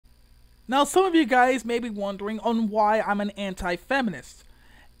Now, some of you guys may be wondering on why I'm an anti-feminist,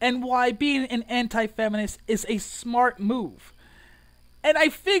 and why being an anti-feminist is a smart move. And I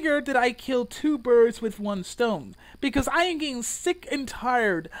figured that I kill two birds with one stone, because I am getting sick and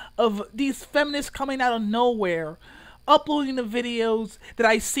tired of these feminists coming out of nowhere, uploading the videos that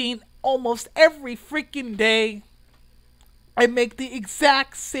I've seen almost every freaking day. I make the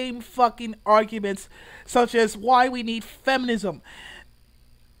exact same fucking arguments, such as why we need feminism.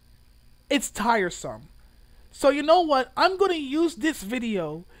 It's tiresome. So you know what? I'm going to use this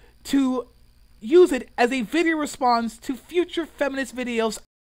video to use it as a video response to future feminist videos.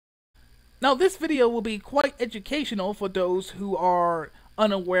 Now this video will be quite educational for those who are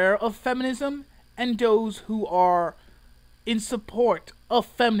unaware of feminism and those who are in support of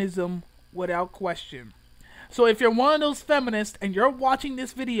feminism without question. So if you're one of those feminists and you're watching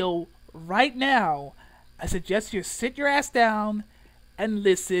this video right now, I suggest you sit your ass down and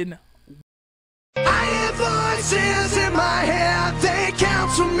listen. I hear voices in my head, they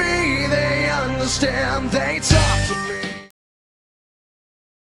counsel me, they understand, they talk to me.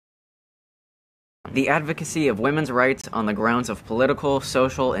 The advocacy of women's rights on the grounds of political,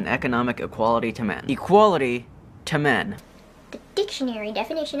 social, and economic equality to men. Equality to men. The dictionary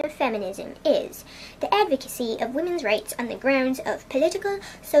definition of feminism is the advocacy of women's rights on the grounds of political,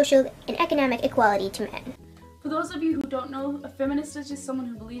 social, and economic equality to men. For those of you who don't know, a feminist is just someone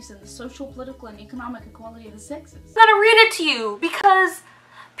who believes in the social, political, and economic equality of the sexes. I'm gonna read it to you because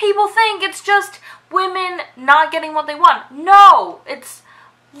people think it's just women not getting what they want. No, it's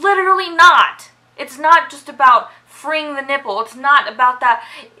literally not. It's not just about freeing the nipple. It's not about that.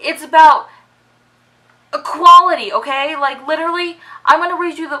 It's about equality, okay? Like, literally, I'm gonna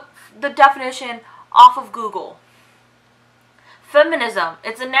read you the definition off of Google. Feminism,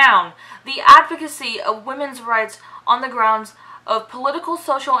 it's a noun, the advocacy of women's rights on the grounds of political,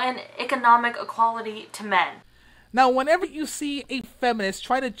 social, and economic equality to men. Now, whenever you see a feminist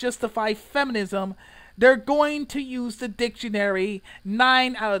try to justify feminism, they're going to use the dictionary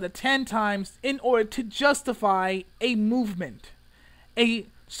 9 out of the 10 times in order to justify a movement, a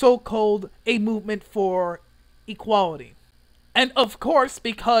so-called a movement for equality. And of course,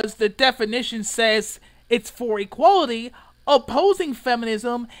 because the definition says it's for equality, opposing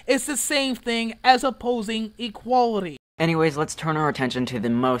feminism is the same thing as opposing equality. Anyways, let's turn our attention to the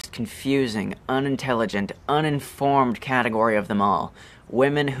most confusing, unintelligent, uninformed category of them all.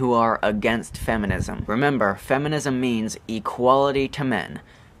 Women who are against feminism. Remember, feminism means equality to men.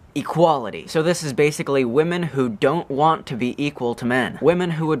 Equality. So this is basically women who don't want to be equal to men.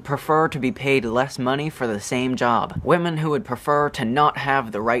 Women who would prefer to be paid less money for the same job. Women who would prefer to not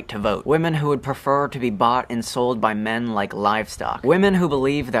have the right to vote. Women who would prefer to be bought and sold by men like livestock. Women who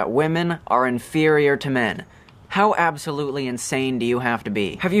believe that women are inferior to men. How absolutely insane do you have to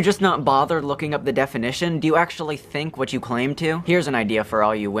be? Have you just not bothered looking up the definition? Do you actually think what you claim to? Here's an idea for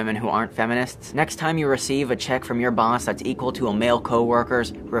all you women who aren't feminists. Next time you receive a check from your boss that's equal to a male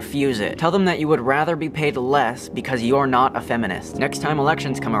co-worker's, refuse it. Tell them that you would rather be paid less because you're not a feminist. Next time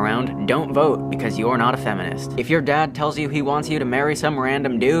elections come around, don't vote because you're not a feminist. If your dad tells you he wants you to marry some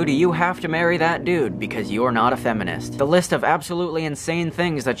random dude, you have to marry that dude because you're not a feminist. The list of absolutely insane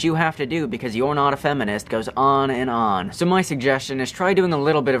things that you have to do because you're not a feminist goes on and on. So my suggestion is try doing a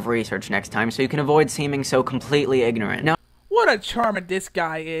little bit of research next time so you can avoid seeming so completely ignorant. Now, what a charmer this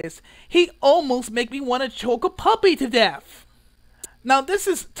guy is. He almost makes me want to choke a puppy to death. Now this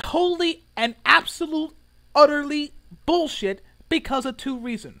is totally and absolute utterly bullshit because of two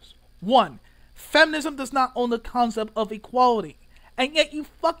reasons. One, feminism does not own the concept of equality. And yet you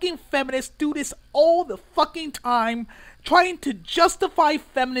fucking feminists do this all the fucking time, trying to justify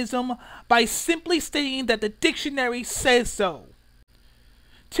feminism by simply stating that the dictionary says so.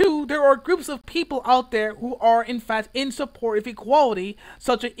 Two, there are groups of people out there who are in fact in support of equality,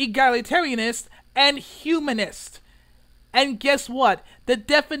 such as egalitarianists and humanists. And guess what? The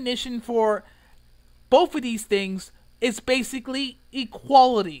definition for both of these things is basically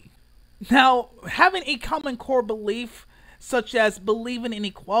equality. Now, having a common core belief, such as believing in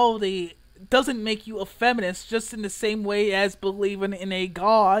equality, doesn't make you a feminist, just in the same way as believing in a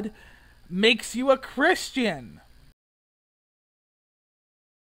god makes you a Christian.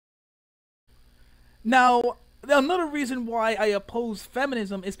 Now, another reason why I oppose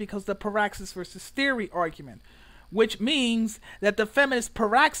feminism is because the praxis versus theory argument, which means that the feminist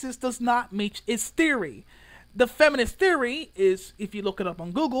praxis does not meet its theory. The feminist theory is, if you look it up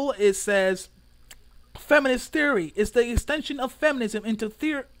on Google, it says feminist theory is the extension of feminism into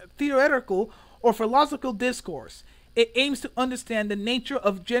theoretical or philosophical discourse. It aims to understand the nature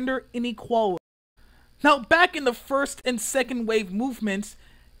of gender inequality. Now, back in the first and second wave movements,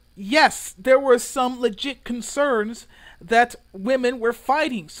 yes, there were some legit concerns that women were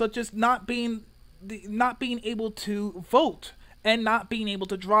fighting, such as not being able to vote and not being able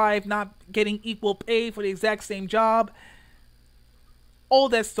to drive, not getting equal pay for the exact same job, all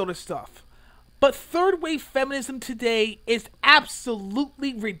that sort of stuff. But third wave feminism today is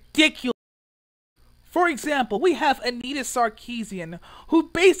absolutely ridiculous. For example, we have Anita Sarkeesian, who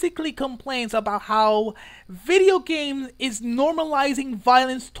basically complains about how video games is normalizing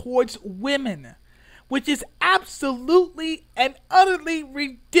violence towards women, which is absolutely and utterly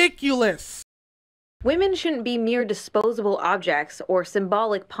ridiculous. Women shouldn't be mere disposable objects or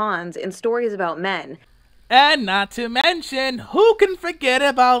symbolic pawns in stories about men. And not to mention, who can forget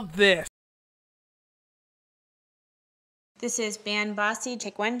about this? This is Ban Bossy.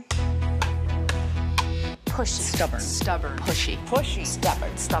 Take one. Pushy. Stubborn. Pushy.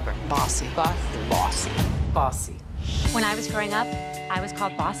 Stubborn. Bossy. Bossy. When I was growing up, I was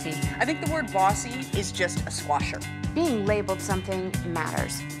called bossy. I think the word bossy is just a squasher. Being labeled something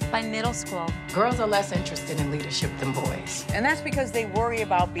matters. By middle school, girls are less interested in leadership than boys. And that's because they worry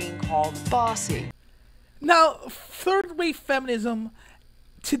about being called bossy. Now, third wave feminism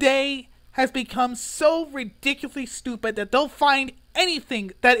today has become so ridiculously stupid that they'll find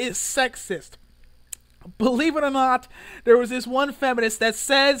anything that is sexist. Believe it or not, there was this one feminist that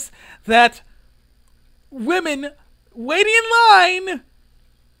says that women waiting in line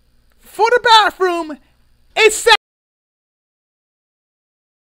for the bathroom is sexist.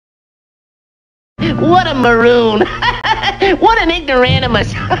 What a maroon. What an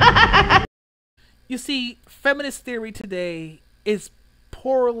ignoramus. You see, feminist theory today is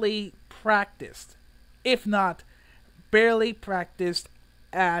poorly practiced, if not barely practiced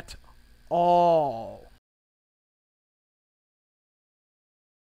at all.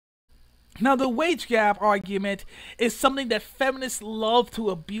 Now, the wage gap argument is something that feminists love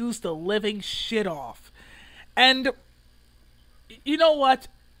to abuse the living shit off. And you know what?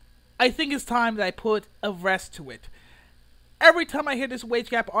 I think it's time that I put a rest to it. Every time I hear this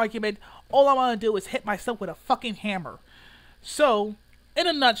wage gap argument, all I want to do is hit myself with a fucking hammer. So, in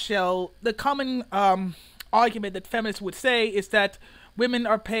a nutshell, the common argument that feminists would say is that women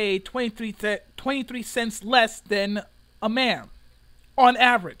are paid 23 cents less than a man, on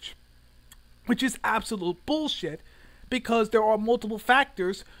average. Which is absolute bullshit, because there are multiple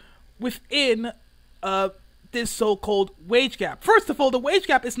factors within this so-called wage gap. First of all, the wage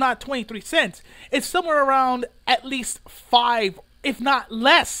gap is not 23 cents. It's somewhere around at least 5, if not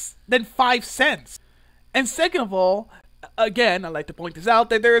less than 5 cents. And second of all, again, I'd like to point this out,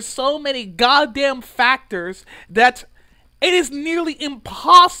 that there are so many goddamn factors that it is nearly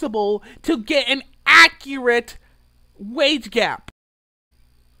impossible to get an accurate wage gap.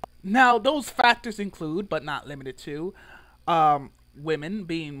 Now, those factors include, but not limited to, women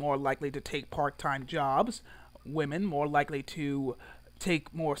being more likely to take part-time jobs, women more likely to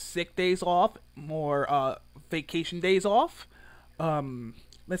take more sick days off, more vacation days off.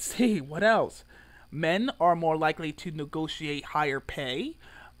 Let's see, what else? Men are more likely to negotiate higher pay.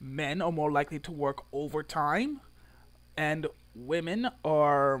 Men are more likely to work overtime. And women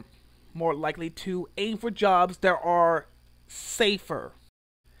are more likely to aim for jobs that are safer.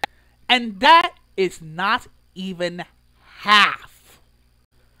 And that is not even half.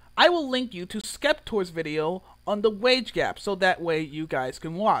 I will link you to Skeptorr's video on the wage gap, so that way you guys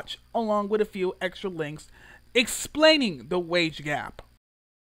can watch, along with a few extra links explaining the wage gap.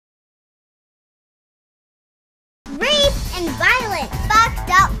 Rape and violence. Fucked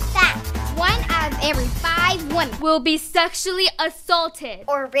up fact. 1 out of every 5 women will be sexually assaulted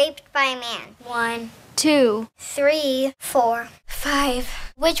Or raped by a man. 1, 2, 3, 4,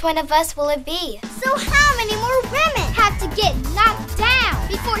 5. Which one of us will it be? So how many more women have to get knocked down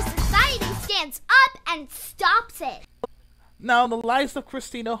before society stands up and stops it? Now, the likes of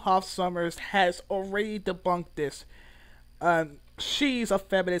Christina Hoff Sommers has already debunked this. She's a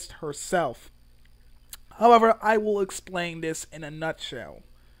feminist herself. However, I will explain this in a nutshell.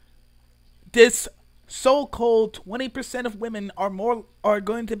 This so-called 20% of women are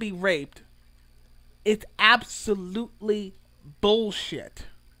going to be raped. It's absolutely bullshit.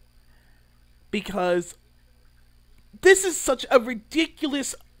 Because this is such a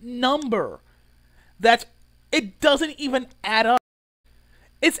ridiculous number that it doesn't even add up.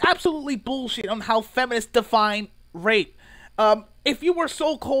 It's absolutely bullshit on how feminists define rape. If you were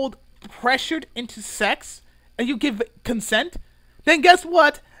so-called pressured into sex and you give consent, then guess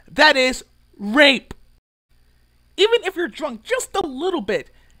what? That is rape. Even if you're drunk just a little bit,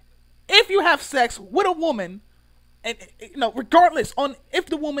 if you have sex with a woman, and regardless on if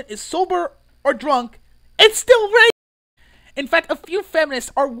the woman is sober or drunk, it's still rape. In fact, a few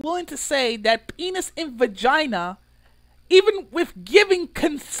feminists are willing to say that penis in vagina, even with giving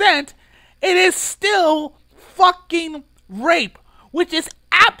consent, it is still fucking rape, which is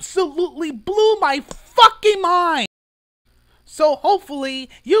absolutely blew my fucking mind. So hopefully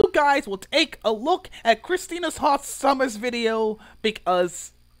you guys will take a look at Christina's Hot Summers video,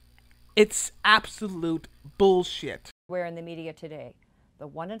 because it's absolute bullshit. Where in the media today, the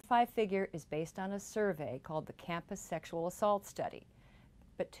 1 in 5 figure is based on a survey called the Campus Sexual Assault Study.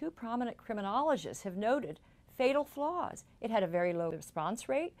 But 2 prominent criminologists have noted fatal flaws. It had a very low response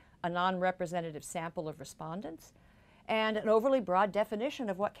rate, a non-representative sample of respondents, and an overly broad definition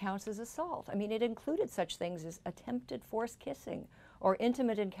of what counts as assault. I mean, it included such things as attempted forced kissing or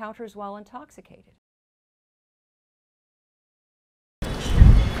intimate encounters while intoxicated.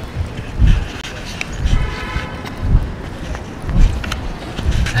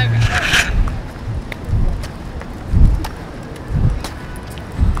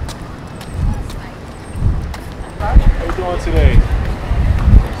 How you doing today?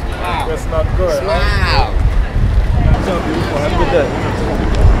 Wow. That's not good. Wow. What's up, beautiful? Have a good day.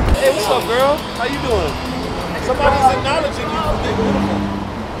 Hey, what's up, girl? How you doing? Somebody's acknowledging you for being beautiful.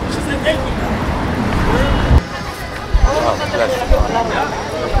 She's an angry girl. Oh, bless you.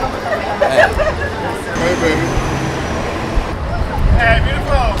 Hey. Hey, baby. Hey,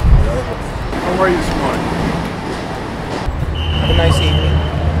 beautiful. How are you this morning? Have a nice evening.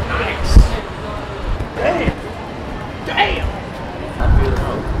 Nice. Damn. Damn. I'm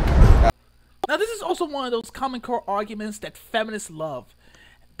beautiful. Now this is also one of those common core arguments that feminists love.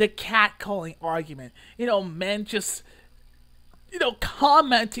 The catcalling argument. You know, men just,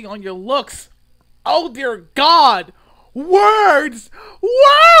 commenting on your looks. Oh dear God! Words!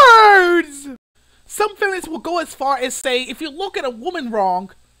 Words! Some feminists will go as far as say, if you look at a woman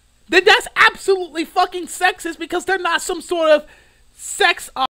wrong, then that's absolutely fucking sexist because they're not some sort of sex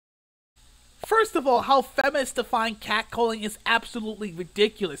object. First of all, how feminists define catcalling is absolutely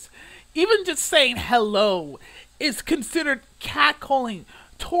ridiculous. Even just saying hello is considered catcalling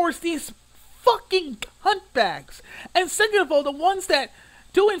towards these fucking cuntbags. And second of all, the ones that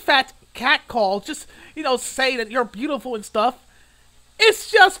do in fact catcall, just, say that you're beautiful and stuff, it's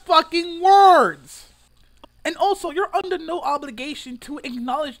just fucking words. And also, you're under no obligation to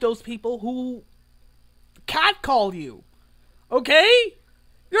acknowledge those people who catcall you. Okay?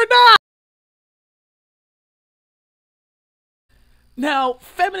 You're not! Now,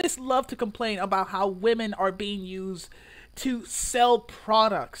 feminists love to complain about how women are being used to sell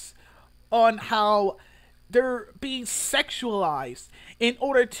products, on how they're being sexualized in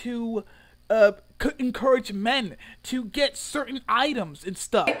order to encourage men to get certain items and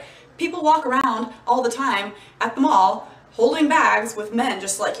stuff. People walk around all the time at the mall holding bags with men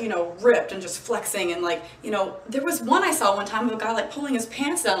just like, ripped and just flexing and like, there was one I saw one time of a guy like pulling his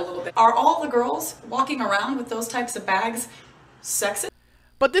pants down a little bit. Are all the girls walking around with those types of bags sexist?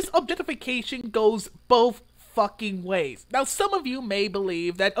 But this objectification goes both fucking ways. Now, some of you may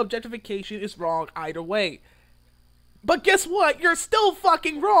believe that objectification is wrong either way. But guess what? You're still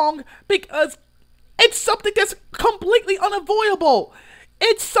fucking wrong because it's something that's completely unavoidable.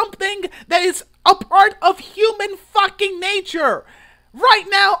 It's something that is a part of human fucking nature. Right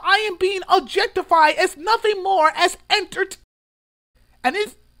now, I am being objectified as nothing more as entertainment. And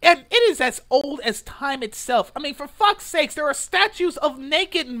it is as old as time itself. I mean, for fuck's sakes, there are statues of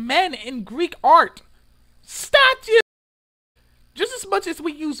naked men in Greek art. Statues! Just as much as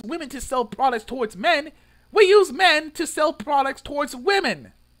we use women to sell products towards men, we use men to sell products towards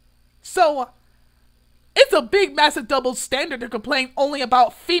women. So, it's a big massive double standard to complain only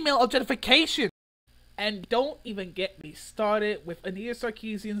about female objectification. And don't even get me started with Anita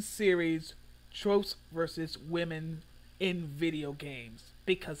Sarkeesian's series, Tropes versus Women in Video Games.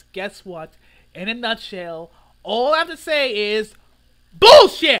 Because guess what? In a nutshell, all I have to say is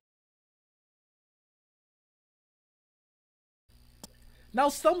bullshit! Now,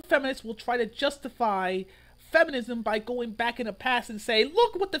 some feminists will try to justify feminism by going back in the past and say,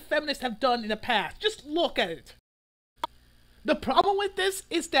 look what the feminists have done in the past. Just look at it. The problem with this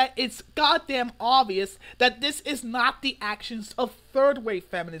is that it's goddamn obvious that this is not the actions of third wave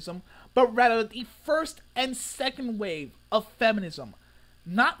feminism, but rather the first and second wave of feminism.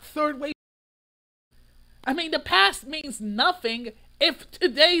 Not third wave. I mean, the past means nothing if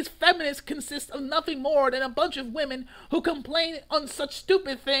today's feminists consist of nothing more than a bunch of women who complain on such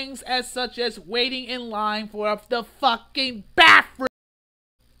stupid things such as waiting in line for the fucking bathroom.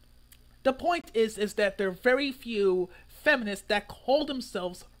 The point is that there are very few feminists that call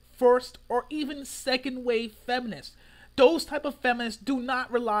themselves first or even second wave feminists. those type of feminists do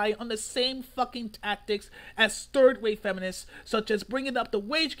not rely on the same fucking tactics as third-wave feminists, such as bringing up the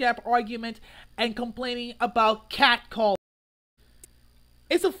wage gap argument and complaining about catcalling.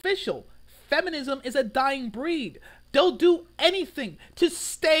 It's official. Feminism is a dying breed. They'll do anything to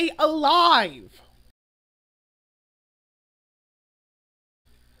stay alive.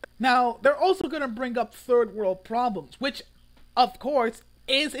 Now, they're also going to bring up third world problems, which, of course,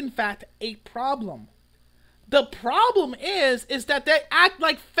 is in fact a problem. The problem is that they act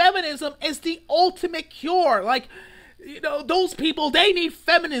like feminism is the ultimate cure. Like, you know, those people, they need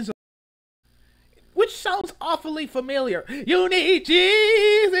feminism. Which sounds awfully familiar. You need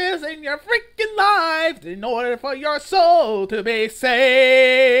Jesus in your freaking life in order for your soul to be saved.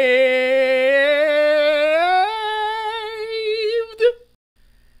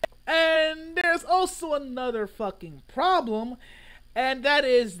 And there's also another fucking problem, and that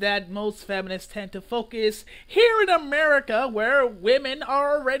is that most feminists tend to focus here in America where women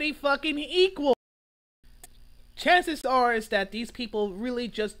are already fucking equal. Chances are is that these people really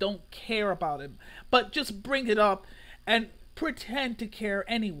just don't care about him, but just bring it up and pretend to care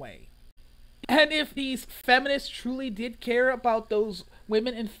anyway. And if these feminists truly did care about those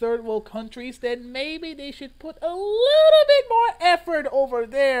women in third world countries, then maybe they should put a little bit more effort over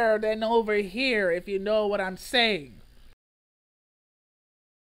there than over here, if you know what I'm saying.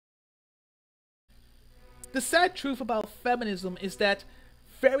 The sad truth about feminism is that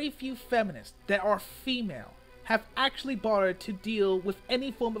very few feminists that are female have actually bothered to deal with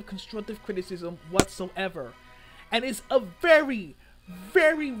any form of constructive criticism whatsoever. And it's a very,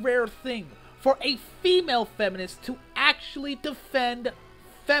 very rare thing for a female feminist to actually defend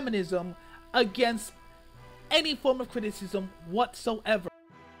feminism against any form of criticism whatsoever.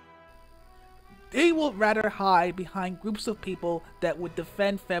 They will rather hide behind groups of people that would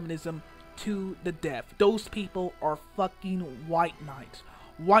defend feminism to the death. Those people are fucking white knights.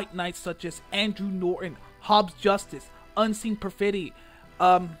 White knights such as Andrew Norton, Hobbs Justice, Unseen Perfidy,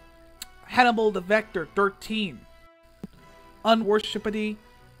 Hannibal the Vector 13, Unworshipity,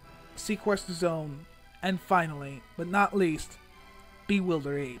 Sequester Zone, and finally, but not least,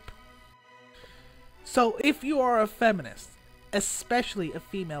 Bewilder Ape. So if you are a feminist, especially a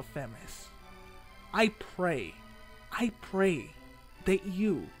female feminist, I pray that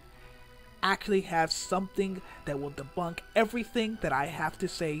you actually have something that will debunk everything that I have to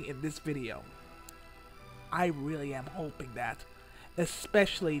say in this video. I really am hoping that,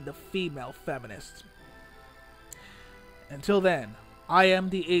 especially the female feminists. Until then, I am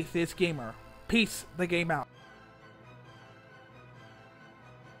the Atheist Gamer. Peace, the game out.